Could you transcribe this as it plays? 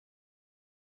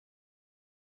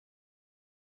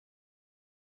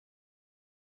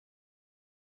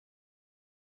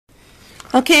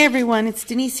Okay everyone, it's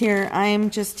Denise here. I'm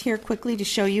just here quickly to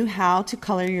show you how to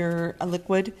color your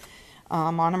liquid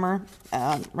monomer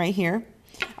right here.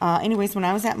 Anyways, when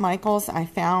I was at Michael's, I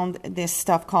found this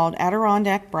stuff called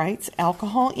Adirondack Brights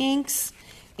alcohol inks,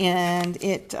 and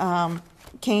it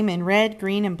came in red,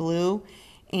 green, and blue.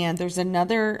 And there's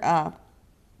another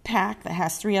pack that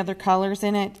has 3 other colors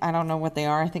in it. I don't know what they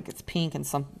are. I think it's pink and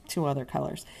 2 other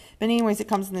colors. But anyways, it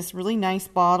comes in this really nice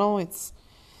bottle. It's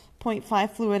 0.5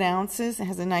 fluid ounces. It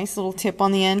has a nice little tip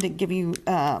on the end to give you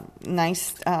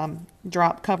nice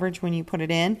drop coverage when you put it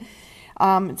in.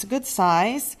 It's a good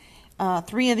size.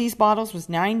 3 of these bottles was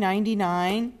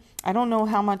 $9.99. I don't know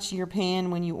how much you're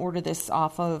paying when you order this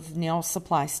off of nail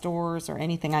supply stores or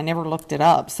anything. I never looked it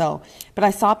up. But I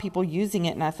saw people using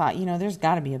it and I thought, you know, there's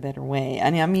got to be a better way.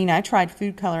 And I mean, I tried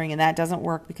food coloring and that doesn't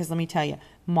work because let me tell you,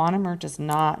 monomer does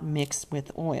not mix with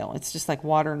oil. It's just like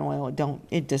water and oil.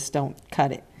 It just don't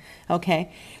cut it.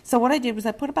 Okay, so what I did was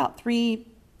I put about three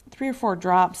or 4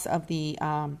 drops of the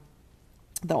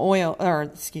oil, or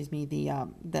excuse me,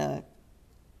 the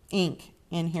ink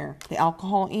in here, the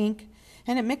alcohol ink,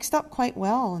 and it mixed up quite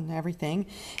well and everything.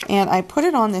 And I put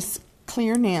it on this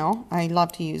clear nail. I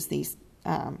love to use these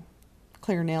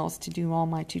clear nails to do all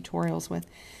my tutorials with,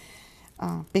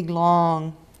 big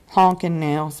long honking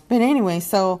nails. But anyway,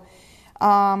 so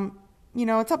you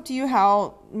know, it's up to you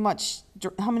how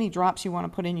many drops you want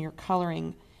to put in your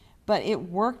coloring, but it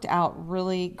worked out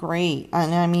really great.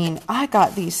 And I mean, I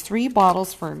got these 3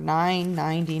 bottles for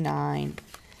 $9.99,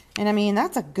 and I mean,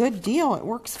 that's a good deal. It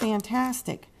works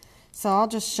fantastic. So I'll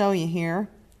just show you here.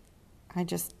 I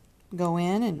just go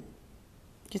in and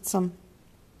get some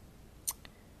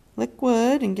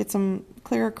liquid and get some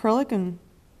clear acrylic and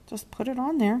just put it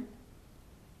on there.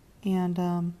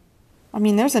 And I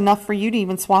mean, there's enough for you to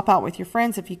even swap out with your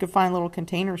friends if you could find little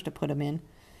containers to put them in.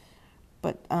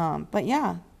 But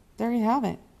yeah, there you have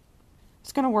it.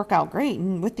 It's going to work out great.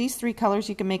 And with these 3 colors,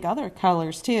 you can make other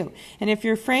colors too. And if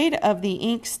you're afraid of the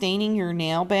ink staining your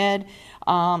nail bed,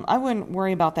 I wouldn't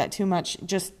worry about that too much.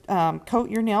 Just coat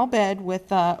your nail bed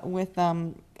with a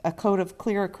coat of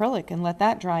clear acrylic and let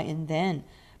that dry, and then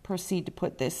proceed to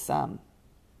put this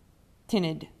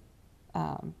tinted,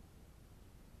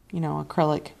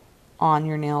 acrylic on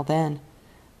your nail then.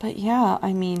 But yeah,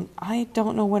 I mean, I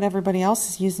don't know what everybody else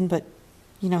is using, but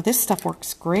you know, this stuff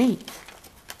works great.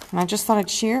 And I just thought I'd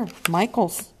share.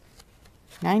 Michael's,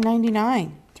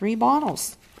 $9.99, 3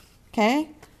 bottles. Okay?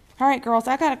 All right, girls,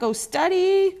 I gotta go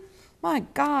study. My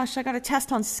gosh, I got a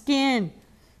test on skin.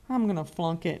 I'm gonna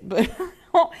flunk it, but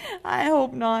I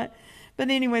hope not.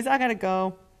 But anyways, I gotta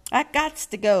go. I gots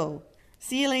to go.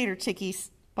 See you later,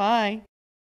 chickies. Bye.